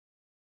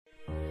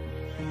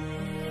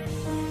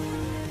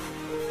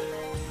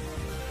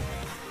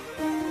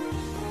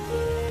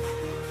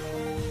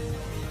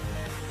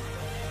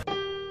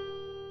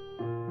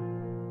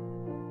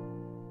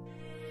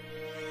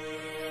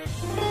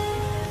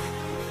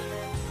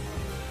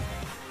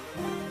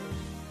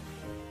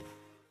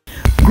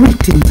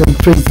Greetings and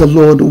praise the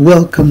Lord.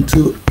 Welcome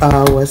to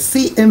our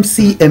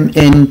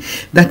CMCMN,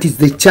 that is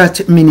the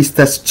Church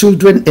Ministers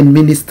Children and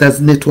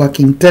Ministers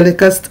Networking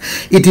Telecast.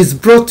 It is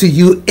brought to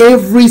you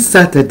every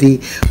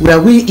Saturday,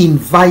 where we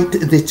invite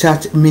the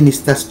church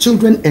ministers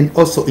children and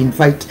also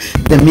invite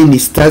the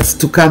ministers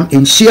to come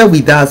and share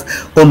with us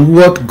on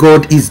what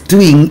God is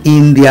doing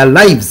in their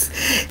lives.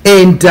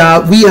 And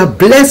we are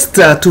blessed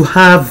to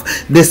have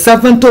the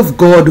servant of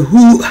God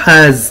who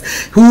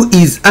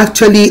is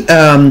actually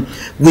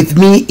with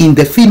me in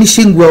the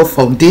Finishing Well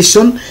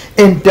Foundation,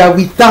 and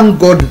we thank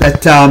God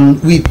that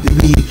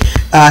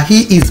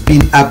he has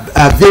been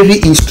very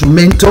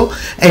instrumental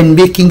in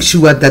making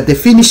sure that the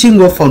Finishing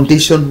Well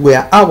Foundation,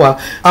 where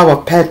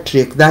our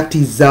patriarch, that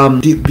is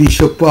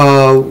Bishop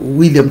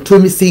William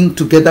Tumising,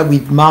 together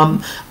with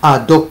Mom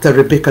Dr.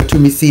 Rebecca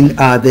Tumising,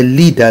 are the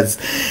leaders.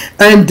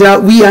 And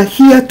we are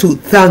here to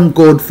thank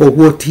God for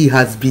what he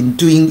has been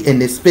doing,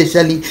 and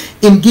especially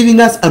in giving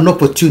us an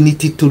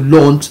opportunity to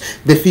launch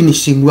the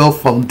Finishing Well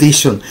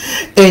Foundation.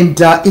 And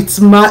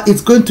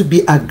it's going to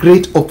be a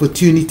great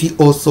opportunity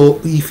also,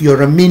 if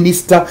you're a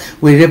minister,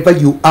 wherever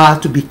you are,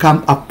 to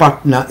become a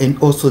partner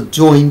and also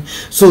join,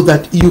 so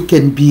that you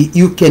can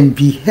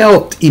be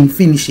helped in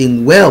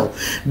finishing well,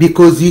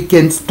 because you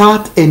can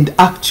start and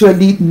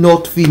actually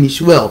not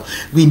finish well.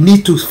 We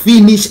need to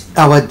finish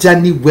our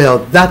journey well.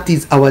 That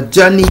is our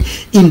journey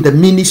in the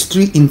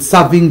ministry, in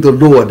serving the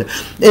Lord.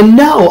 And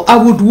now I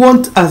would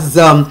want us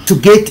to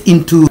get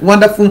into a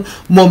wonderful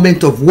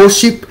moment of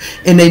worship,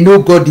 and I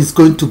know God is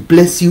going to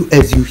bless you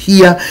as you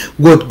hear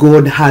what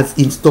God has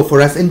in store for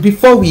us. And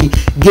before we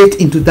get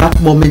into that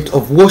moment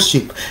of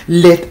worship,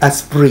 let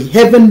us pray.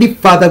 Heavenly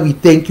Father, we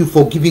thank you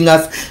for giving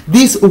us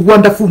this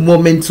wonderful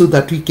moment so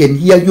that we can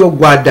hear your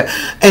word,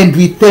 and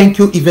we thank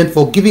you even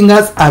for giving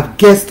us a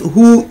guest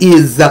who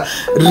is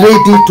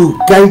ready to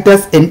guide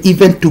us and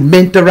even to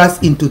mentor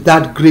us into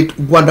that great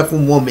wonderful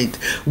moment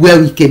where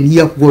we can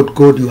hear what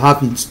God you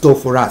have in store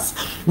for us.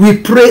 We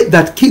pray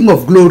that King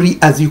of Glory,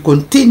 as you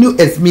continue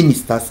as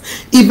ministers,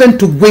 even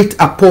to wait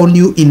upon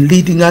you in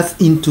leading us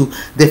into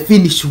the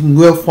Finishing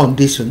Well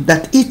Foundation,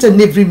 that each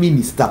and every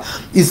minister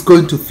is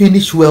going to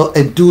finish well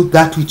and do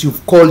that which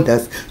you've called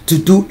us to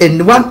do.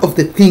 And one of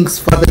the things,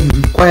 Father, you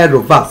require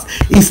of us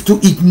is to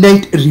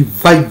ignite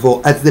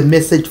revival, as the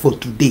message for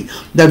today,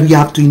 that we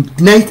have to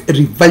ignite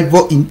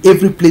revival in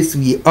every place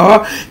we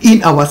are,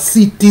 in our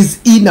cities,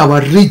 in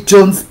our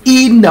regions,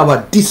 in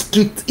our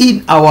districts,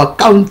 in our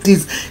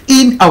counties,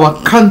 in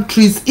our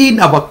countries, in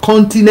our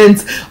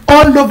continents,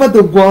 all over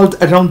the world,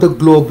 around the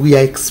globe. We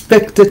are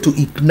expected to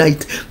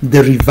ignite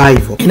the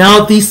revival.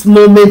 Now, this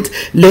moment,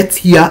 let's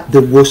hear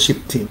the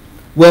worship team.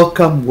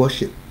 Welcome,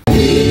 worship.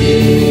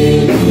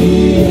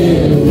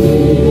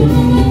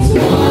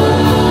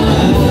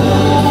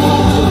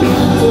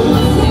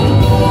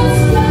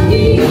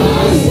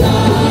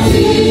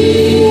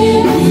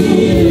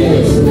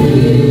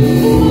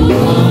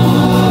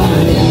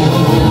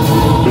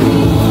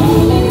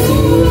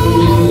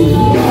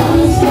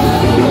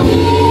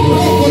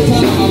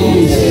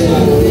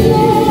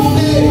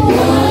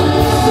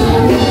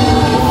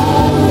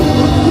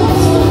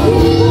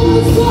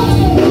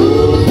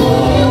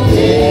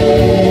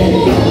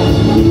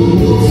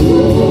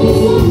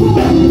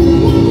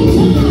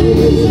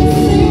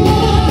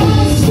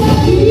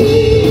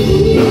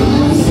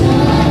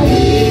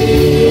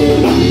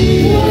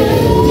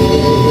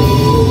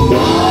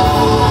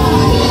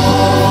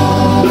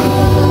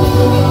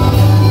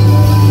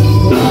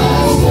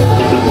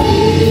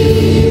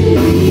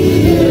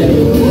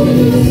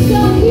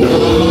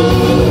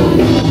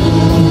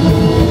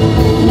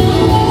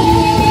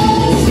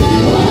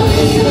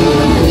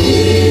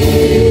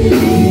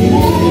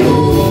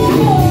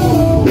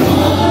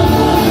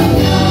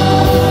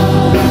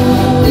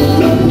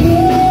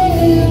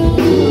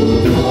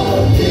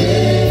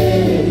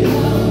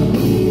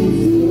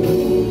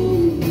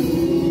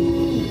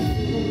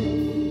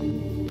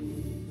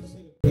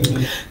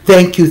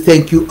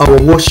 Thank you,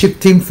 our worship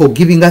team, for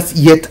giving us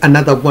yet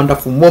another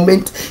wonderful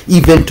moment,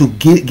 even to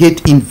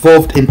get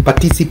involved and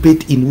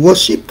participate in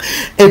worship.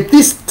 At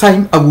this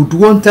time, I would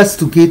want us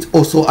to get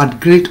also a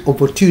great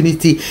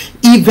opportunity,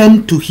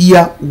 even to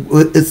hear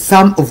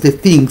some of the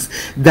things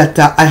that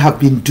I have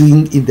been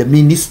doing in the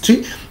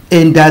ministry.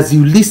 And as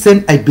you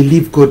listen, I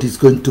believe God is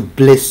going to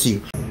bless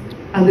you.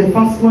 And the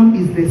first one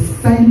is the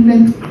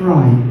silent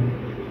cry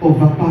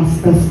of a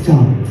pastor's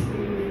child.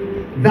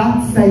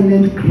 That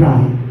silent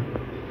cry,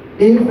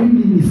 every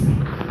minister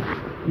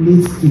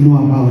needs to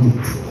know about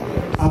it.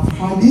 I've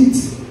heard it,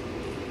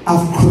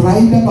 I've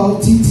cried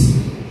about it,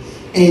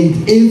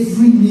 and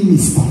every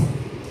minister,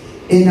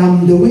 and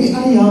I'm the way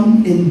I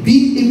am, and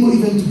being able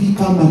even to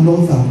become an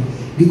author,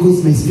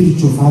 because my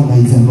spiritual father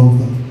is an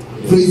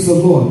author. Praise the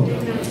Lord.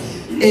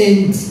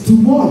 And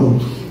tomorrow,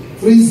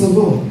 praise the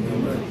Lord,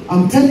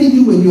 I'm telling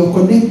you, when you are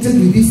connected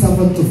with this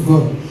servant of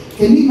God,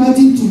 can you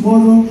imagine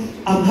tomorrow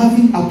I'm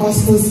having a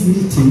pastor's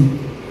meeting?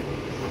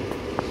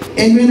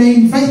 And when I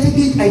invited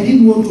it, I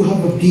didn't want to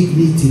have a big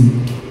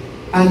meeting.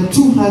 And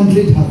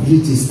 200 have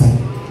registered.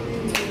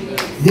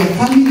 They are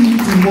coming in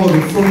tomorrow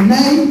from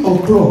 9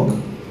 o'clock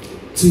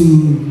to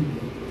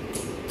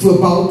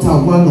about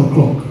 1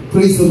 o'clock.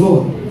 Praise the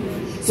Lord.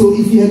 So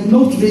if you have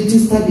not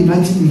registered,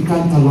 imagine we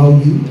can't allow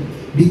you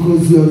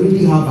because we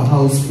already have a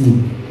house full.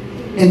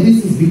 And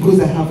this is because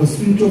I have a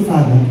spiritual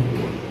father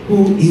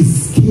who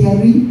is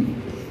caring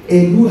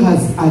and who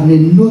has an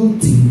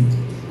anointing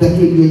that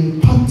when you're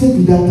impacted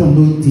with that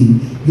anointing,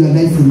 your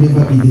life will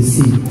never be the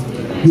same.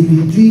 You'll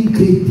be doing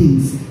great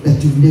things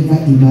that you've never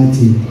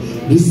imagined.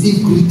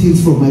 Receive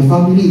greetings from my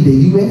family in the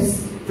US.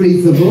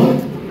 Praise the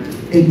Lord.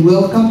 And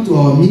welcome to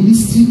our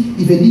ministry.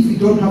 Even if we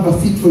don't have a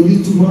seat for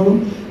you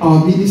tomorrow,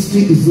 our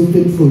ministry is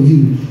open for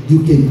you.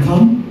 You can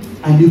come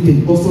and you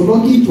can also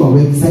log into our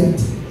website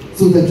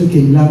so that you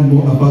can learn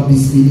more about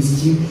this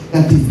ministry.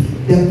 That is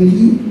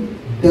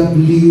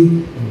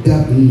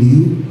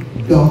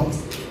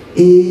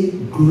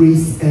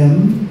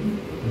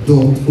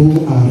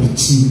www.agracem.org.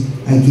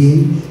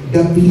 Again,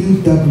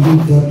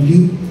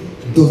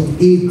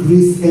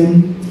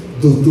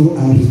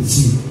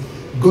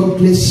 www.agracem.org. God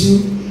bless you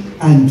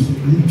and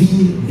be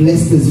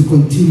blessed as you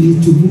continue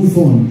to move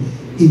on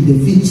in the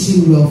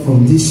Finishing Well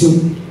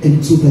Foundation,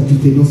 and so that you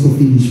can also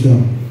finish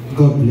well.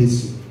 God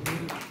bless you.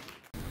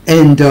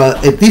 And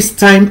at this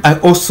time, I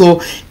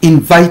also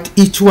invite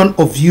each one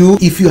of you,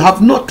 if you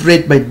have not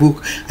read my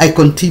book, I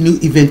continue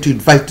even to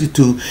invite you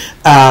to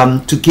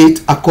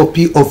get a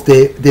copy of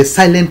the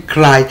Silent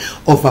Cry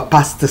of a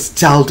Pastor's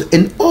Child,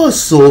 and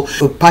also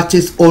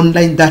purchase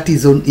online, that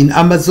is in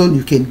Amazon.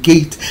 You can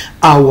get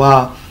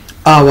our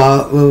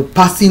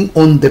Passing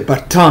on the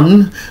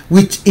Baton,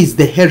 which is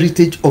the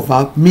heritage of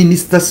our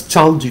minister's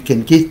child. You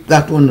can get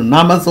that one on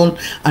Amazon,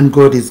 and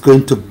God is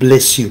going to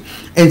bless you.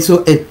 And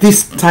so at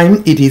this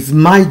time, it is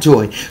my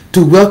joy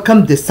to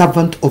welcome the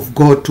servant of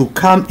God to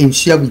come and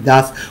share with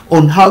us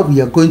on how we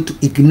are going to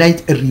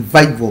ignite a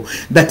revival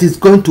that is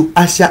going to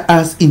usher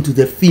us into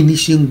the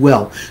finishing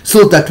well,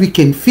 so that we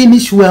can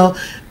finish well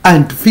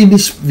and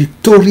finish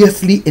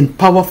victoriously and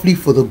powerfully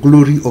for the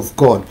glory of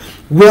God.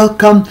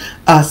 Welcome,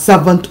 our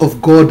servant of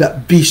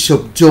God,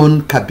 Bishop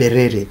John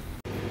Kaberere.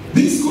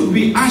 This could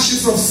be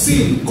ashes of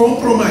sin,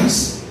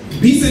 compromise,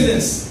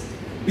 business,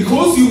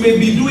 because you may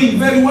be doing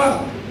very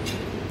well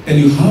and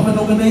you have an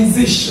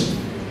organization,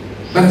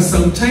 but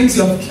sometimes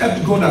you have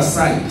kept God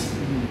aside.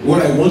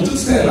 What I want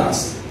to tell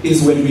us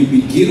is when we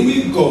begin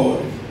with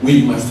God,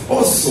 we must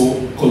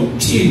also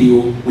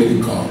continue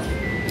with God.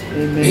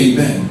 Amen.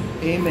 Amen.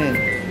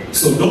 Amen.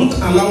 So don't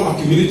allow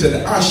accumulated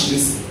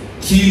ashes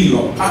kill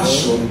your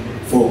passion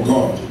for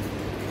God.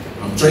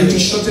 I'm trying to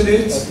shorten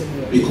it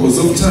because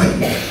of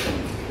time.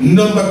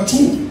 Number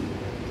 2,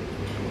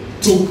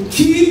 to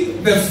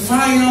keep the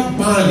fire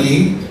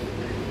burning,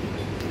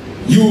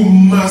 you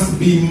must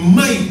be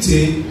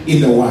mighty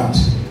in the word.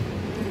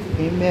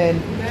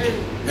 Amen.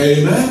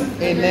 Amen.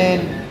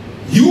 Amen.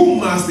 You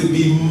must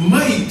be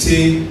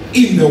mighty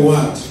in the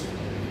word.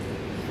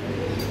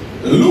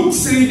 Luke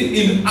said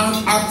in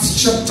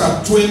Acts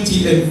chapter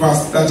 20 and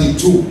verse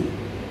 32,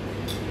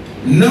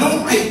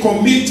 now I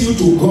commit you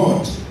to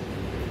God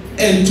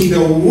and to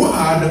the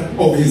word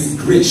of his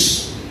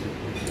grace,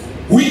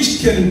 which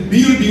can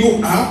build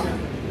you up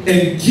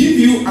and give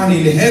you an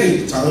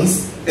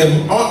inheritance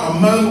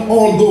among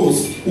all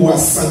those who are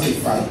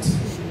sanctified.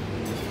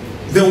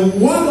 The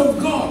word of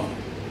God.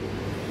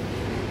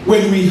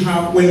 When we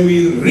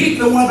read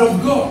the word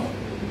of God,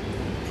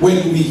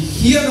 when we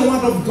hear the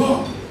word of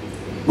God,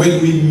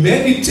 when we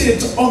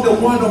meditate on the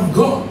word of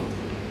God,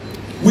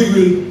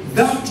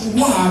 that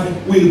word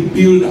will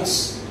build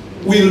us,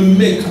 will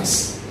make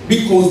us.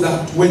 Because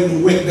that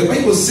when the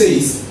Bible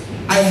says,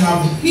 I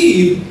have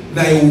hid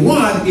thy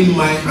word in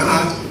my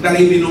heart that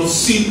I may not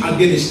sin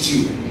against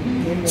you.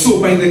 Amen. So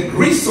by the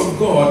grace of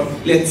God,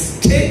 let's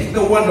take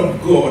the word of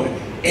God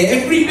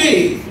every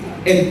day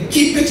and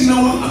keep it in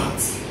our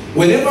hearts.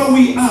 Wherever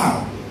we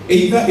are,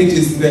 either it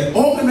is the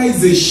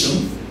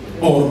organization,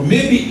 or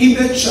maybe in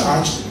the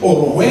church,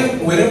 or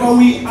wherever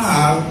we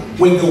are,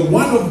 when the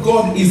word of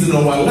God is in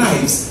our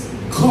lives,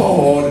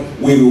 God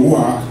will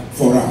work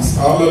for us.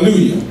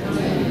 Hallelujah.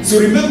 Amen. So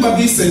remember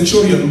this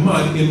centurion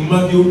man in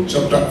Matthew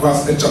chapter 8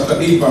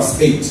 verse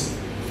 8.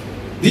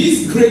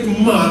 This great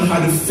man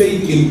had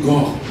faith in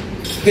God.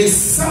 His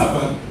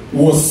servant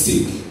was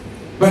sick,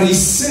 but he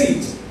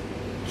said,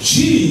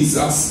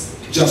 Jesus,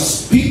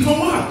 just speak a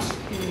word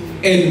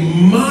and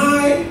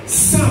my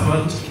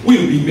servant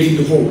will be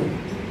made whole.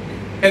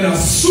 And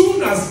as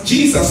soon as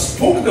Jesus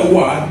spoke the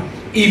word,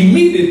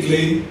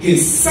 immediately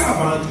his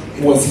servant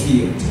was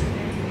healed.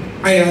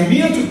 I am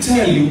here to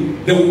tell you,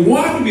 the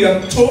word we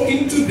are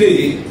talking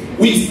today,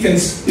 we can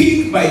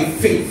speak by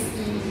faith.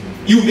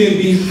 You may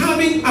be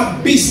having a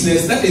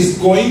business that is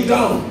going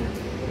down,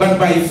 but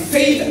by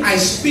faith I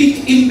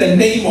speak in the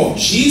name of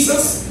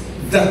Jesus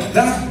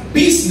that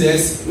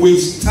business will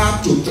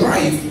start to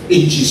thrive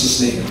in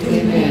Jesus' name.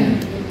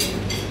 Amen.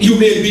 You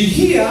may be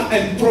here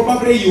and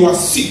probably you are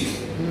sick.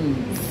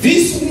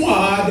 This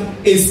word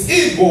is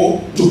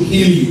able to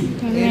heal you.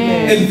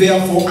 Amen. And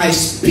therefore I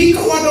speak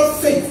a word of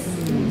faith.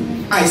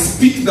 I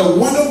speak the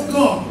word of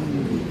God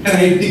And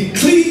I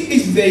decree,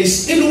 if there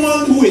is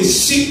anyone who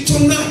is sick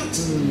tonight,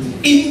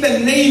 in the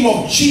name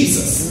of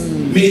Jesus,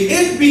 may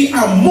it be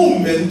a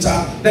moment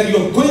that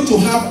you're going to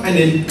have an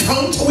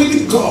encounter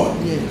with God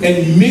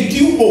and make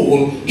you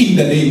whole in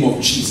the name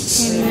of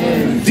Jesus.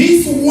 Amen.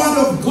 This word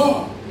of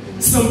God,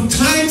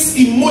 sometimes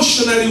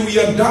emotionally we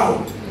are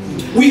down,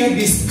 we are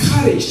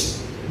discouraged,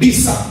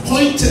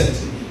 disappointed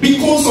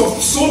because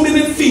of so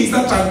many things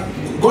that are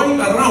going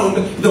around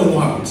the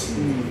world.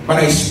 But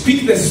I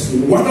speak this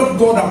word of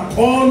God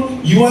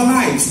upon your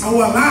lives,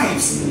 our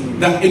lives,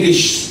 that it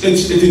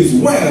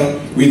is well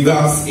with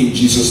us in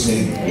Jesus'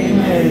 name.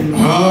 Amen.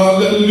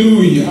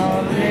 Hallelujah.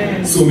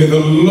 Amen. So may the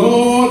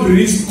Lord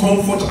release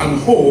comfort and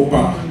hope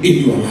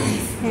in your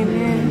life.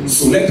 Amen.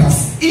 So let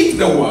us eat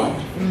the word.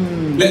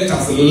 Let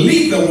us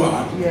live the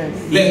word.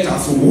 Yes. Let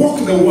us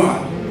walk the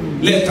word.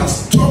 Let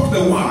us talk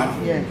the word.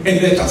 Yes.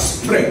 And let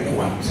us spread the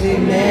word.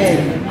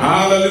 Amen.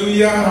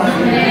 Hallelujah.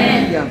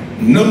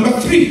 Amen. Number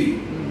 3.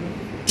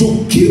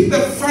 To keep the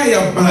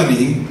fire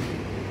burning,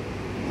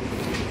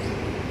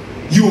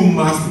 you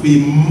must be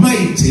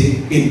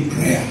mighty in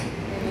prayer.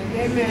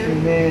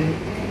 Amen.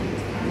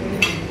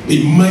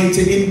 Be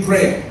mighty in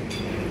prayer.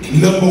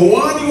 Number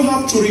 1, you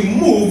have to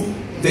remove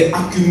the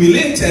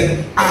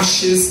accumulated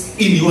ashes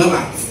in your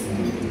life.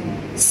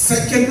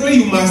 Secondly,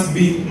 you must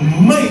be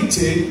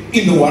mighty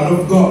in the word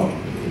of God.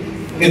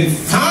 And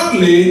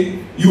thirdly,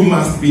 you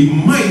must be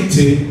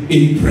mighty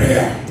in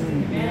prayer.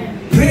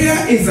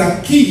 Prayer is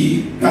a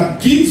key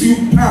that gives you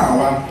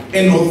power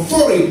and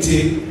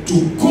authority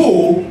to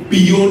go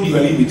beyond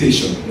your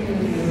limitation.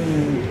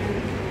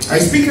 I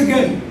speak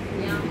again.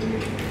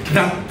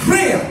 That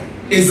prayer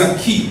is a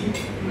key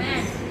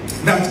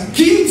that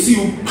gives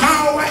you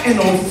power and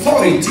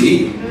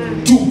authority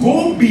to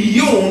go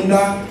beyond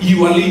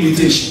your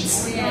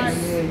limitations.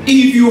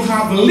 If you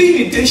have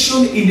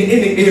limitation in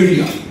any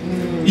area,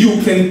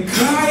 you can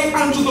cry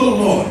unto the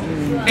Lord,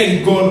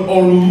 and God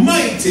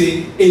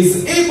Almighty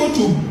is able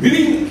to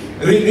break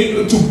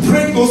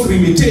those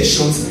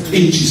limitations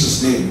in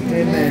Jesus' name.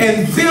 Amen.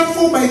 And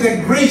therefore, by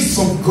the grace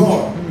of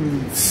God,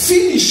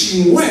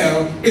 finishing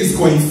well is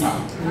going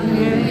far.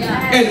 Amen.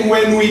 And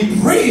when we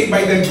pray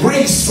by the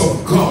grace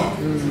of God,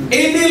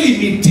 any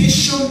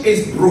limitation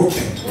is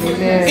broken.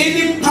 Amen.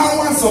 Any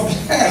powers of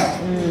hell,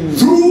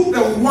 through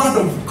the word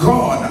of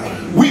God,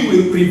 we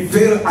will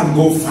prevail and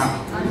go far.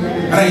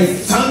 And I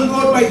thank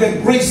God by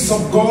the grace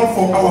of God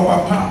for our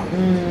Papa,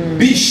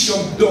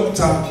 Bishop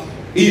Dr.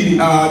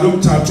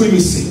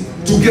 Trimisi,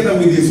 together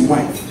with his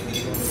wife.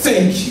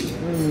 Thank you.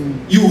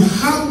 You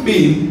have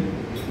been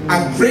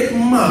a great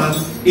man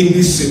in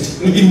this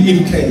city,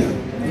 in Kenya,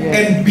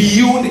 and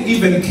beyond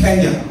even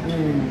Kenya.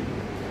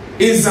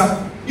 Is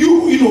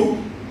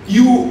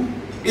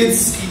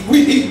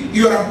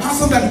you're a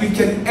person that we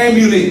can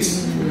emulate.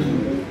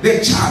 The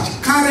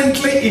church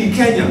currently in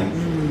Kenya.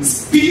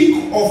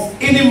 Speak of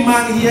any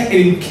man here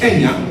in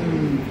Kenya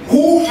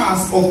who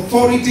has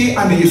authority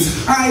and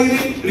is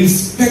highly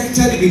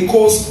respected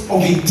because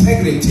of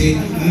integrity.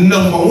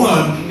 Number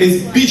 1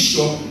 is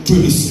Bishop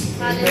Trimisi.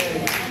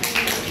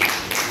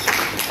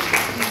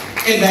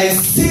 And I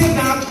say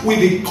that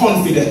with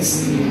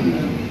confidence.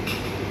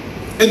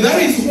 And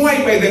that is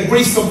why, by the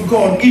grace of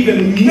God,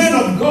 even men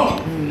of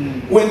God,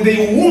 when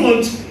they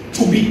want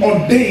to be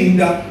ordained,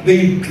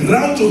 they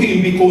run to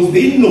him because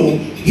they know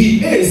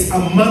he is a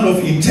man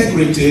of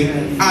integrity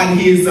and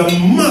he is a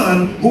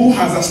man who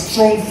has a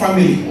strong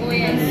family. Oh,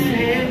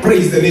 yes.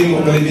 Praise the name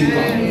of the living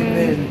God.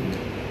 Amen.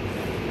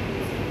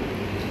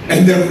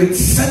 And the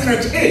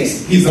secret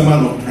is he's a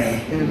man of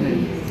prayer.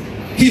 Amen.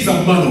 He's a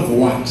man of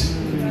what?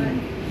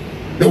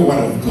 The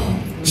word of God.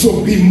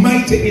 So be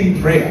mighty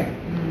in prayer.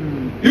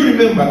 You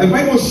remember, the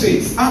Bible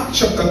says, Acts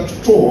chapter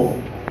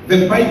 12,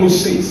 the Bible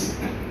says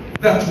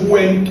that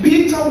when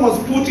Peter was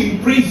put in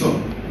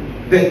prison,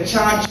 the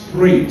church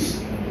prayed.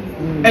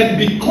 And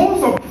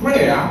because of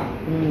prayer,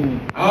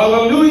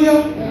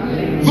 hallelujah,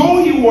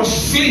 though he was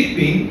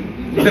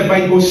sleeping, the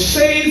Bible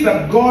says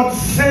that God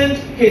sent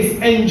his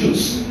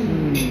angels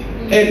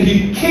and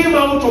he came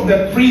out of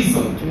the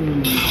prison.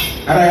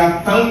 And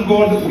I thank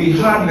God we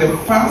had the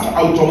first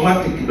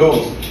automatic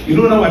doors. You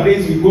know,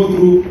 nowadays we go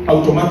through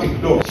automatic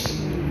doors.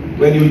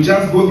 When you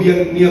just go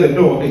there near the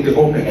door, it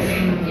opens.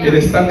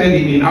 It started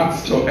in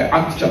Acts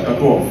chapter 12.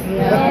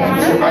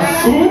 So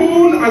as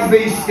soon as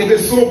it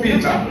saw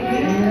Peter,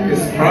 it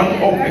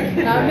sprang open.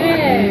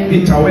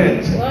 Peter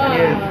went.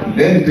 And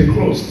then it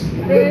closed.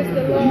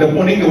 In the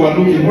morning they were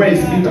looking, where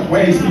is Peter?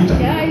 Where is Peter?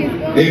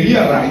 They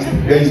realized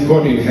there is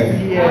God in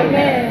heaven.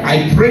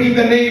 I pray in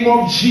the name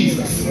of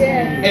Jesus.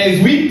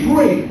 As we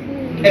pray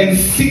and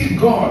seek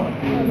God,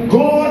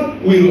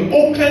 God will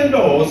open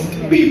doors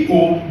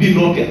people did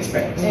not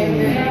expect.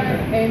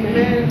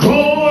 Amen.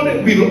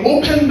 God will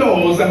open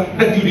doors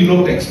that you did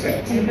not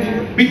expect.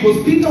 Amen.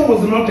 Because Peter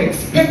was not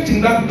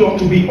expecting that door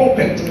to be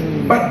opened.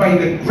 But by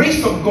the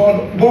grace of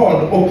God,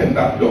 God opened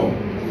that door.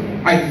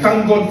 I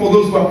thank God for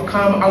those who have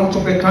come out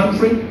of the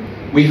country.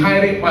 We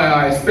highly,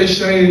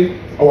 especially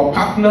our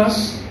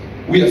partners.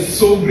 We are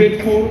so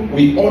grateful.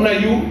 We honor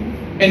you.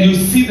 And you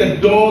see the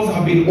doors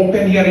have been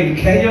opened here in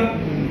Kenya.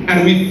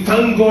 And we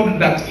thank God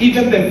that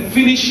even the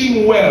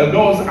finishing well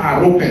doors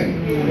are open.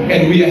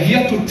 And we are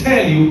here to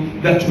tell you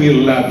that we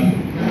love you.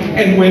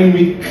 And when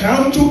we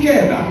come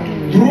together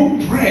through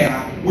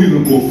prayer, we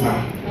will go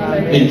far.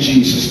 In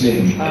Jesus'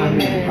 name.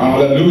 Amen.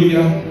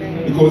 Hallelujah.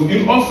 Because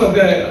you also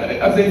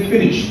there, as they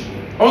finish,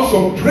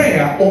 also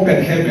prayer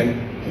opened heaven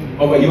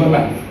over your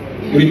life.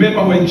 You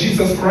remember when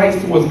Jesus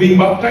Christ was being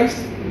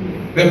baptized?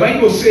 The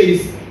Bible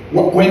says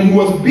when he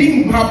was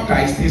being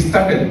baptized, he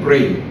started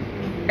praying.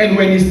 And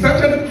when he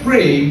started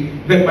praying,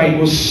 the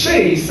Bible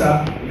says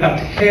that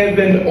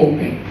heaven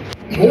opened.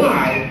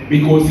 Why?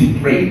 Because he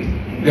prayed.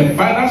 The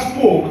Father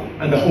spoke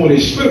and the Holy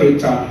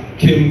Spirit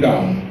came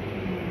down.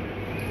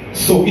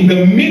 So in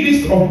the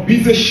midst of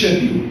busy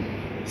schedule,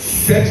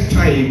 set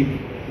time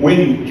when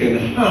you can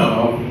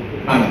have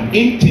an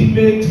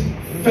intimate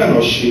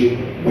fellowship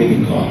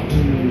with God.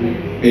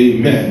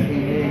 Amen.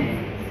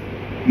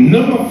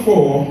 Number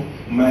 4,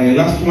 my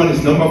last one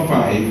is number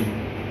 5.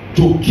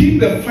 To keep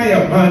the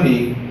fire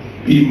burning,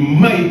 be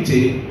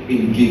mighty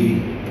in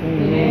giving.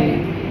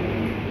 Amen.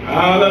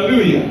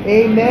 Hallelujah.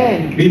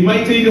 Amen. Be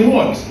mighty in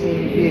what?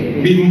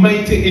 Be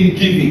mighty in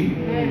giving.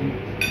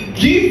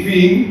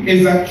 Giving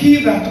is a key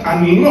that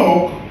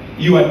unlocks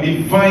your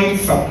divine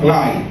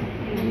supply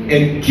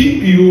and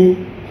keep the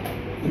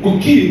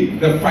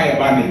fire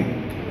burning.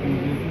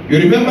 You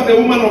remember the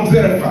woman of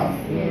Zarephath?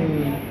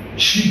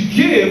 She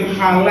gave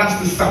her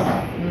last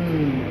supper.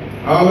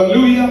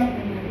 Hallelujah.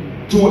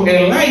 To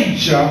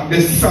Elijah,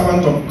 the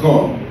servant of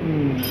God.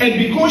 And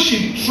because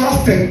she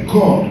trusted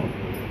God,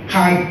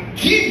 her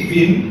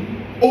giving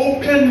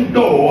opened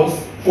doors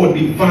for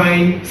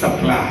divine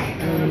supply.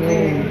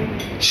 Amen.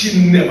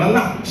 She never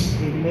lacked.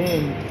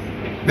 Amen.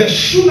 The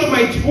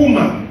Shunammite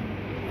woman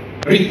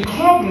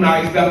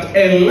recognized that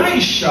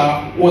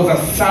Elisha was a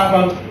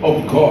servant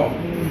of God.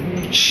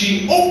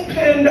 She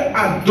opened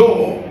a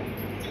door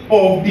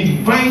of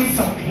divine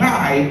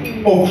supply,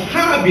 of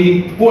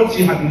having what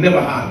she had never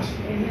had.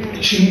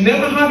 She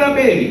never had a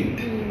baby,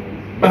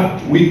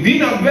 but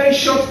within a very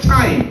short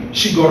time,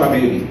 she got a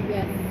baby.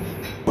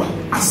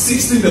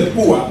 Assisting the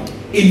poor.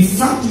 In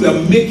fact, we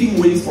are making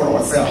ways for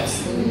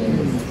ourselves.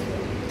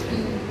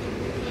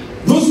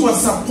 Those who are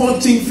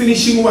supporting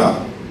finishing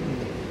well,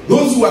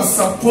 those who are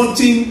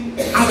supporting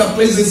other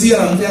places here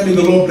and there, may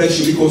the Lord bless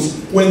you. Because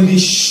when the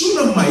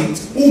Shunammite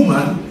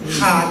woman,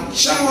 her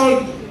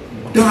child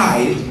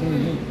died,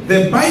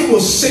 the Bible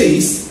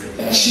says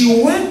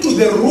she went to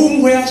the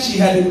room where she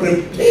had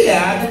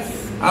prepared,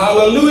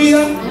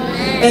 hallelujah,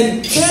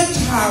 and kept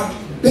her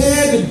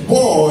dead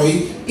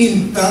boy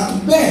in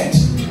that bed.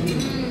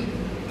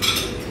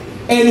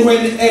 And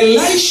when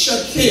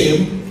Elisha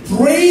came,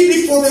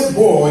 prayed for the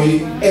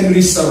boy and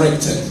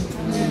resurrected.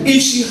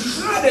 If she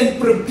hadn't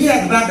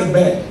prepared that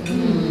bed,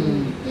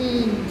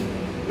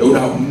 there would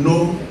have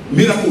no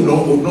miracle,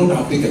 would not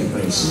have taken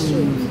place.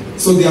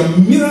 So there are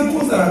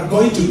miracles that are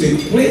going to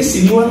take place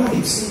in your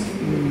lives.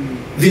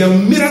 There are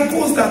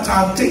miracles that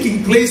are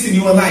taking place in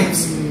your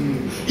lives.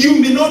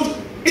 You may not,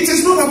 it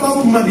is not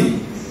about money.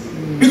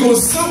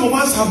 Because some of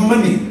us have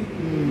money.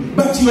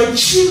 But your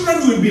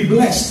children will be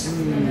blessed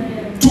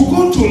to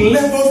go to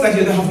levels that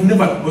they have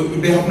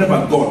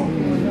never gone.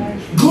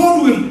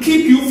 God will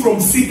keep you from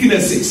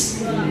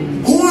sicknesses.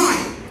 Why?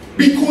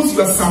 Because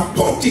you are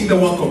supporting the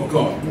work of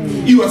God.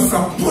 You are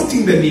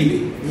supporting the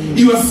needy.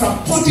 You are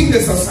supporting the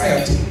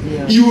society.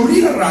 You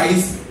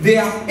realize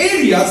there are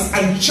areas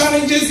and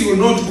challenges you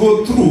will not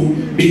go through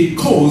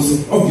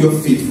because of your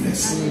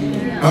faithfulness.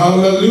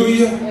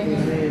 Hallelujah.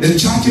 The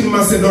church in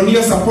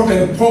Macedonia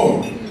supported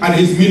Paul and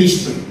his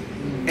ministry.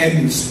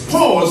 And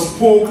Paul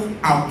spoke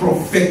a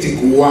prophetic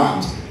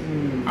word.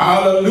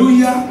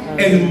 Hallelujah.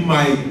 And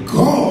my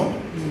God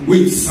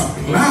will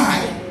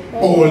supply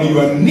all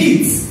your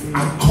needs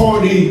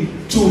according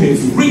to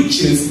his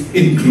riches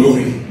in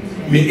glory.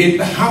 May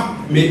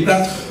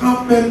that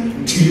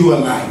happen to your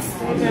life.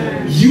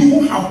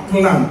 You have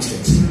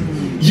planted.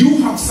 You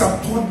have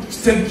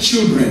supported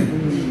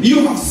children.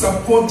 You have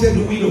supported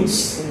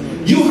widows.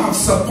 You have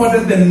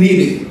supported the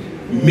needy.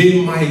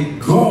 May my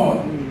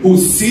God, who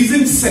sees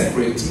in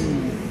secret,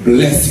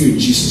 bless you in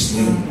Jesus'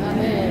 name.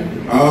 Amen.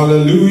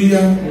 Hallelujah.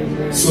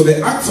 Amen. So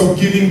the acts of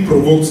giving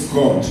provokes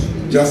God.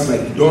 Just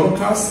like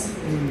Dorcas,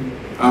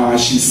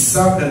 she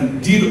served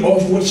and did all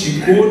what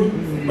she could,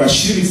 but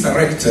she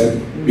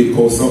resurrected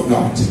because of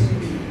that.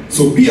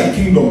 So be a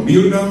kingdom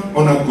builder,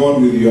 honor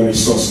God with your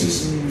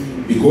resources.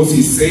 Because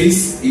he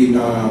says, he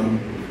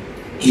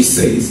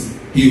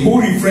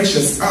who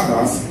refreshes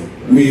others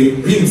will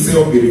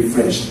himself be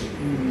refreshed.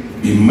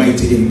 Be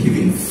mighty in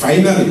giving.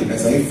 Finally,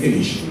 as I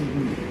finish,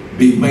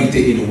 be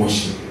mighty in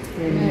worship.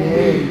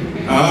 Amen.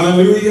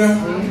 Hallelujah.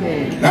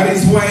 Amen. That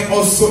is why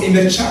also in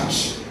the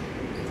church,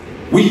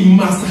 we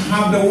must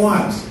have the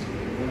word.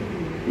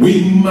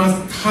 We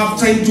must have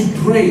time to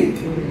pray.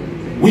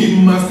 We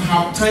must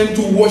have time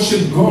to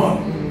worship God.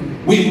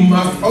 We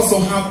must also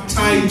have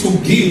time to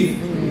give.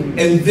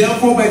 And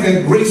therefore, by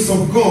the grace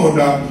of God,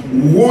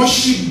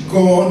 worship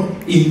God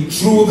in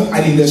truth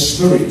and in the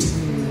spirit.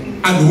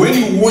 And when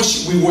you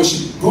worship, we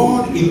worship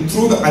God in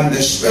truth and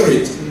the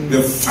Spirit,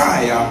 the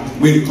fire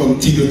will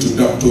continue to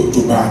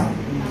burn.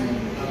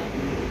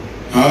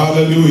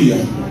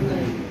 Hallelujah.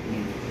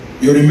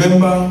 You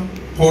remember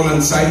Paul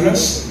and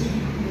Silas?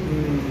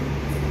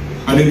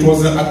 And it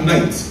was at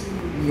night.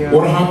 Yeah.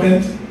 What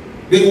happened?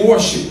 They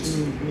worshipped,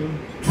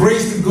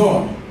 praised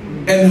God,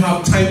 and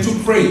have time to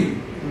pray.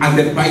 And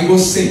the Bible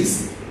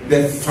says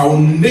the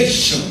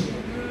foundation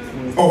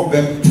of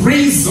the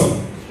prison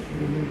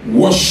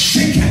was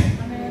shaken.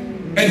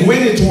 And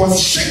when it was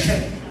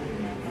shaken,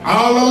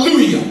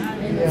 hallelujah,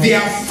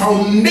 their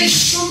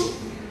foundation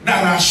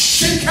that are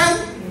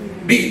shaken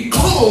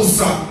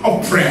because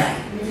of prayer.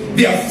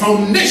 Their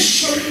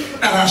foundation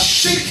that are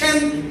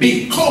shaken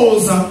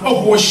because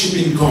of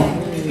worshiping God.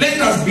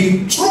 Let us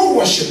be true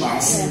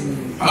worshipers,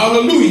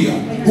 hallelujah,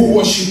 who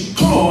worship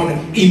God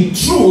in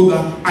truth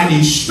and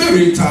in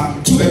spirit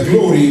to the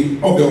glory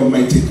of the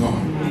Almighty God.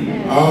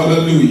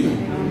 Hallelujah.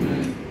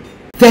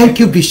 Thank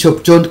you,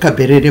 Bishop John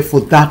Kaberere,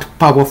 for that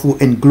powerful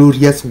and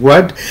glorious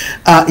word.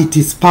 It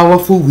is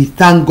powerful. We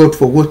thank God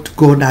for what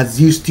God has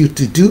used you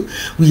to do.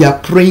 We are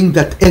praying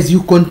that as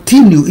you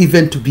continue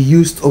even to be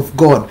used of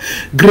God,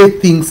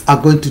 great things are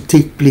going to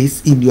take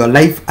place in your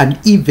life and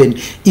even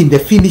in the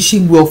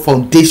finishing well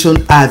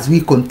foundation as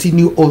we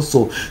continue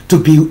also to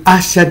be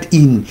ushered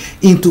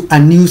into a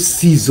new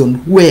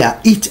season where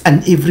each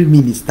and every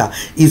minister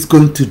is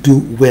going to do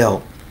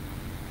well.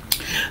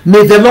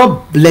 May the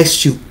Lord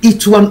bless you,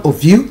 each one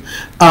of you.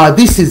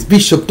 This is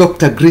Bishop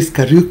Dr. Grace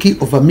Kariuki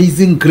of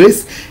Amazing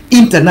Grace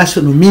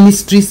International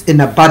Ministries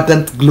and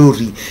Abundant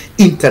Glory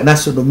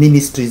International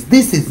Ministries.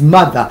 This is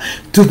mother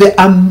to the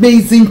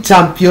amazing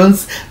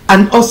champions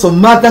and also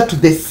mother to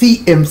the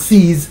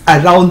CMCs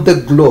around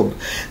the globe.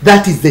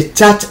 That is the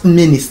church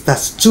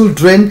ministers,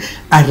 children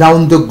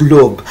around the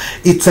globe.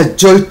 It's a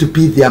joy to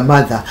be their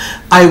mother.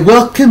 I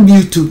welcome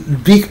you to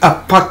be a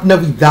partner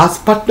with us.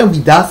 Partner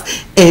with us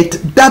at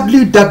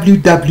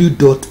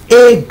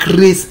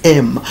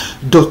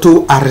www.agracem.org.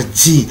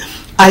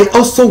 I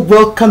also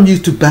welcome you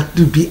to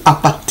be a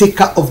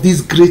partaker of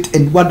these great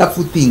and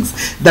wonderful things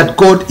that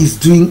God is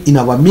doing in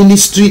our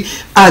ministry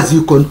as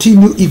you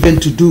continue even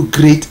to do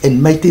great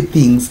and mighty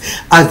things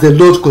as the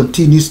Lord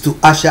continues to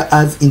usher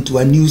us into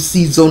a new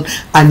season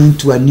and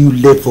into a new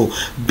level.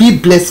 Be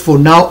blessed for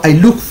now. I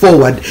look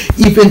forward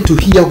even to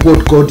hear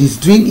what God is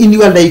doing in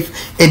your life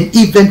and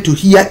even to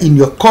hear in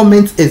your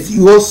comments as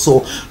you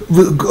also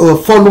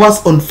follow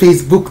us on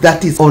Facebook,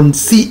 that is on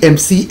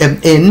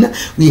CMCMN.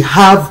 We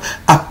have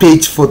a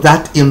page for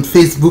that on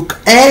Facebook,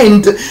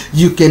 and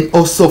you can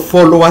also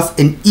follow us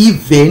and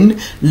even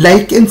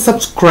like and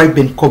subscribe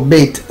and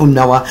comment on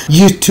our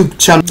YouTube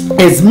channel.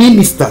 As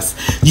ministers,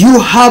 you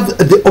have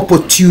the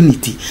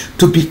opportunity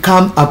to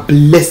become a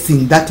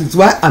blessing. That is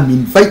why I'm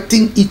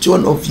inviting each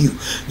one of you.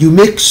 You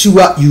make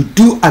sure you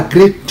do a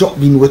great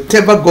job in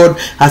whatever God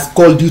has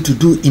called you to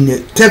do, in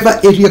whatever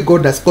area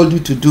God has called you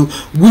to do.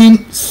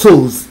 Win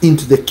souls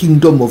into the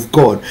kingdom of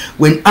God.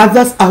 When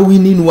others are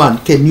winning 1,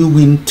 can you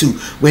win 2?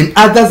 When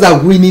others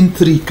are winning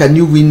 3, can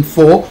you win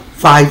 4,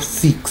 5,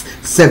 6,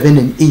 7,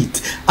 and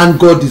 8? And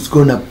God is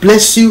gonna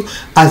bless you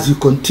as you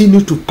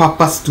continue to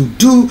purpose to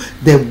do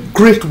the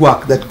great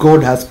work that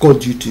God has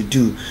called you to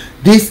do.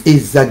 This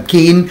is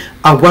again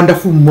a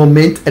wonderful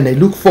moment, and I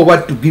look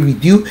forward to be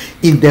with you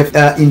in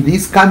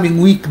these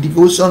coming week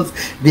devotions.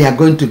 They are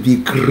going to be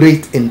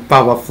great and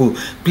powerful.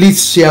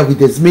 Please share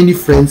with as many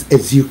friends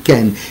as you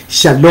can.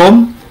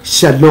 Shalom,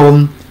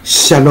 shalom,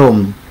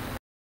 shalom.